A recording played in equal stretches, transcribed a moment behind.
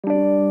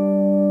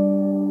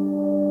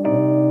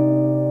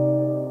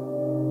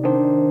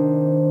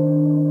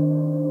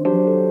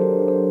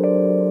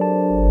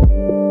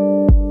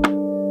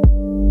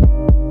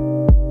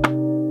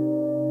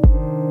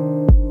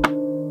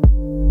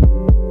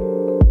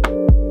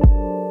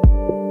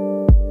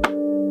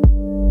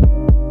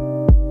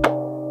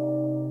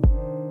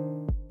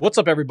What's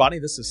up, everybody?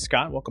 This is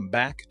Scott. Welcome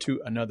back to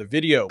another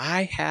video.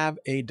 I have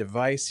a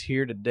device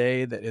here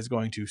today that is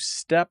going to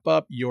step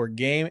up your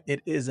game.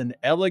 It is an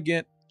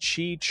elegant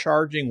Qi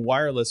charging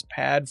wireless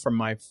pad from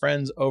my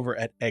friends over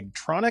at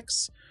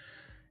Eggtronics,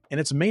 and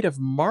it's made of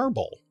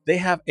marble. They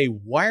have a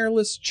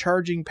wireless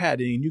charging pad,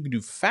 and you can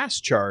do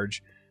fast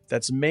charge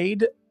that's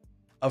made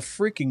of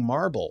freaking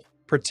marble.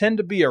 Pretend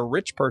to be a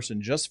rich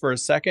person just for a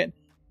second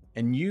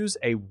and use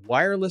a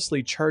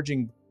wirelessly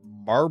charging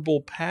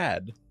marble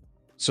pad.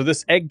 So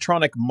this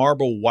Eggtronic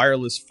marble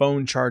wireless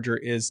phone charger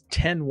is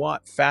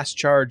 10-watt fast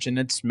charge, and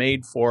it's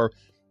made for,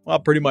 well,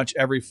 pretty much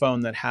every phone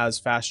that has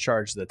fast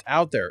charge that's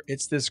out there.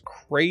 It's this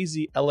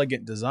crazy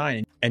elegant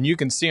design, and you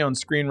can see on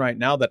screen right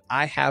now that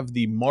I have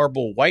the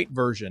marble white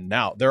version.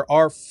 Now, there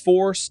are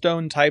 4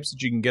 stone types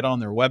that you can get on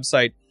their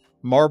website: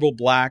 marble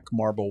black,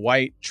 marble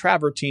white,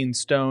 travertine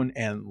stone,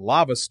 and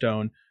lava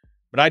stone.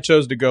 But I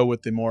chose to go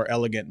with the more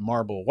elegant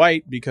marble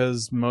white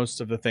because most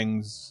of the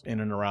things in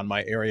and around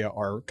my area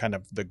are kind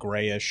of the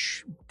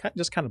grayish,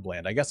 just kind of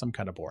bland. I guess I'm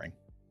kind of boring.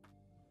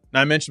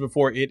 Now, I mentioned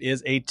before, it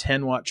is a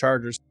 10-watt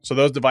charger. So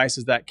those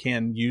devices that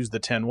can use the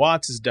 10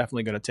 watts is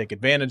definitely going to take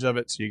advantage of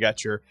it. So you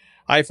got your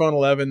iPhone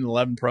 11,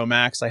 11 Pro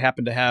Max. I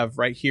happen to have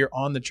right here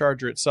on the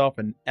charger itself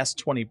an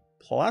S20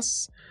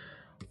 Plus,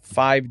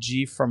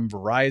 5G from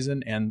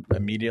Verizon, and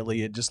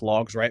immediately it just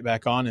logs right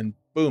back on and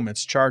boom,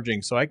 it's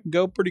charging. So I can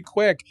go pretty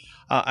quick.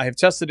 I have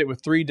tested it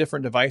with 3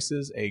 different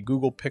devices: a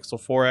Google Pixel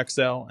 4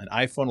 XL, an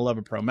iPhone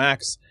 11 Pro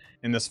Max,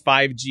 and this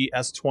 5G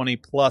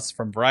S20 Plus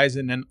from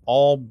Verizon, and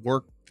all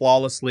work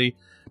flawlessly.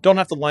 Don't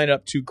have to line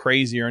up too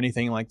crazy or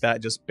anything like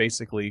that. Just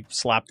basically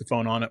slap the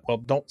phone on it. Well,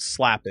 don't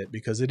slap it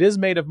because it is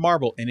made of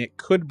marble and it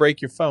could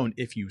break your phone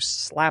if you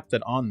slapped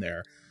it on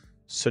there.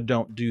 So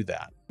don't do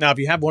that. Now, if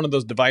you have one of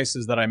those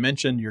devices that I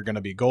mentioned, you're going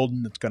to be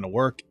golden. It's going to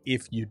work.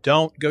 If you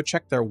don't, go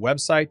check their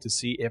website to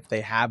see if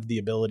they have the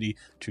ability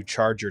to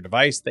charge your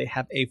device. They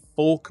have a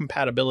full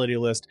compatibility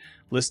list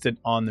listed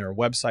on their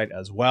website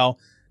as well.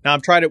 Now,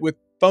 I've tried it with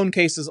phone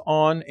cases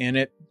on, and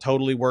it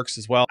totally works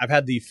as well. I've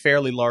had the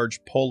fairly large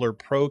Polar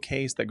Pro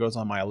case that goes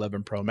on my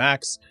 11 Pro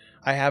Max.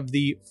 I have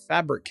the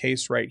fabric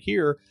case right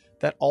here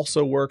that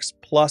also works,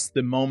 plus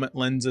the Moment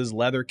Lenses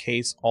leather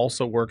case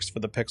also works for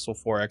the Pixel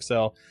 4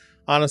 XL.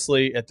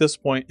 Honestly, at this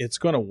point, it's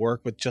going to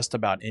work with just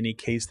about any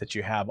case that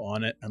you have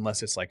on it,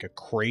 unless it's like a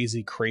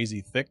crazy,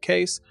 crazy thick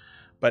case.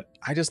 But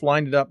I just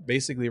lined it up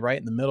basically right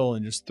in the middle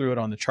and just threw it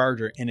on the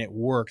charger, and it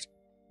worked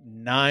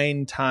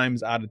 9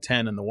 times out of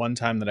 10. And the one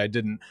time that I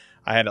didn't,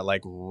 I had it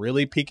like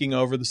really peeking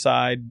over the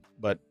side,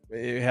 but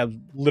it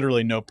had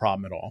literally no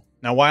problem at all.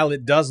 Now, while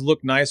it does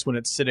look nice when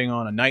it's sitting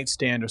on a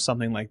nightstand or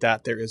something like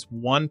that, there is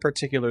one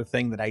particular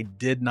thing that I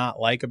did not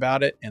like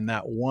about it. And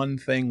that one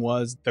thing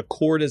was the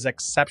cord is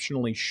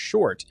exceptionally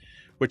short,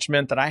 which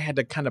meant that I had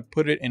to kind of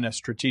put it in a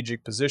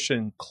strategic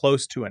position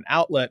close to an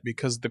outlet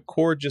because the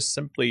cord just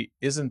simply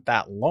isn't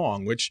that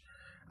long, which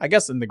I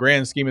guess in the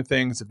grand scheme of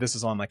things, if this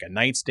is on like a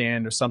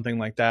nightstand or something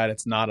like that,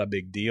 it's not a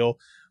big deal.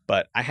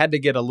 But I had to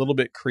get a little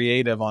bit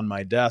creative on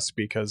my desk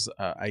because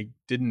I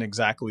didn't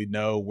exactly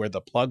know where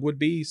the plug would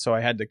be. So I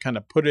had to kind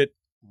of put it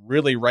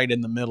really right in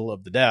the middle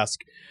of the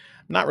desk.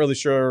 I'm not really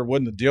sure it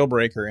wasn't a deal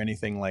breaker or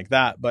anything like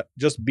that, but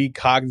just be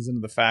cognizant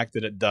of the fact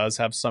that it does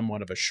have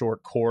somewhat of a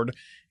short cord,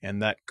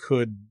 and that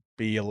could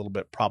be a little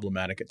bit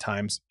problematic at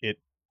times. It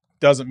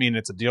doesn't mean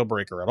it's a deal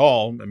breaker at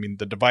all. I mean,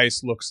 the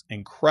device looks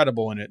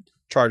incredible and it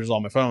charges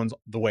all my phones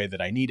the way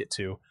that I need it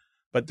to,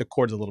 but the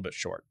cord's a little bit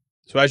short.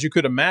 So as you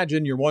could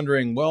imagine, you're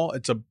wondering, well,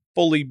 it's a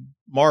fully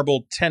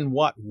marble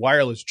 10-watt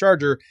wireless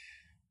charger.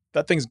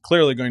 That thing's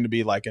clearly going to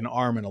be like an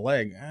arm and a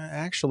leg.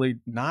 Actually,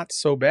 not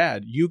so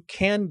bad. You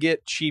can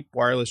get cheap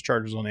wireless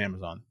chargers on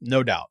Amazon,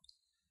 no doubt.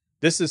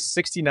 This is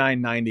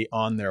 $69.90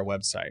 on their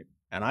website.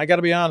 And I got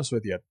to be honest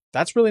with you,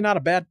 that's really not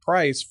a bad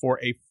price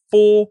for a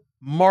full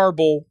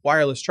marble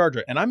wireless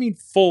charger. And I mean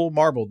full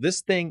marble.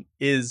 This thing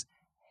is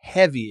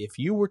heavy. If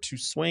you were to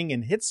swing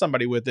and hit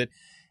somebody with it,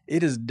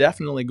 it is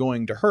definitely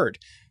going to hurt.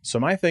 So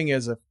my thing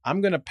is, if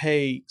I'm going to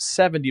pay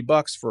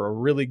 $70 for a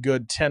really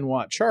good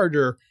 10-watt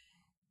charger,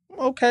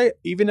 okay,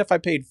 even if I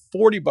paid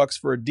 $40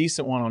 for a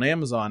decent one on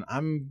Amazon,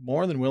 I'm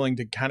more than willing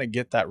to kind of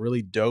get that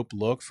really dope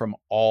look from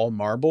all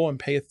marble and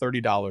pay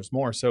 $30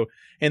 more. So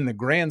in the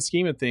grand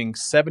scheme of things,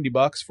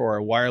 $70 for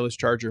a wireless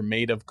charger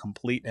made of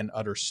complete and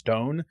utter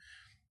stone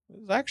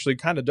is actually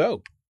kind of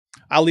dope.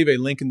 I'll leave a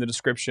link in the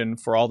description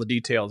for all the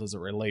details as it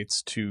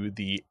relates to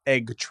the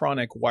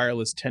Eggtronic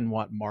Wireless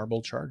 10-watt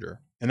marble charger.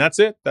 And that's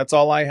it. That's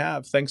all I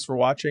have. Thanks for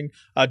watching.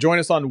 Join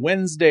us on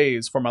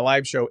Wednesdays for my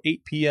live show,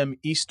 8 p.m.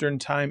 Eastern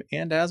Time.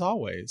 And as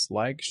always,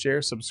 like,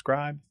 share,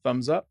 subscribe,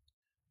 thumbs up,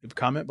 leave a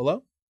comment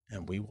below,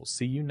 and we will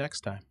see you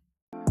next time.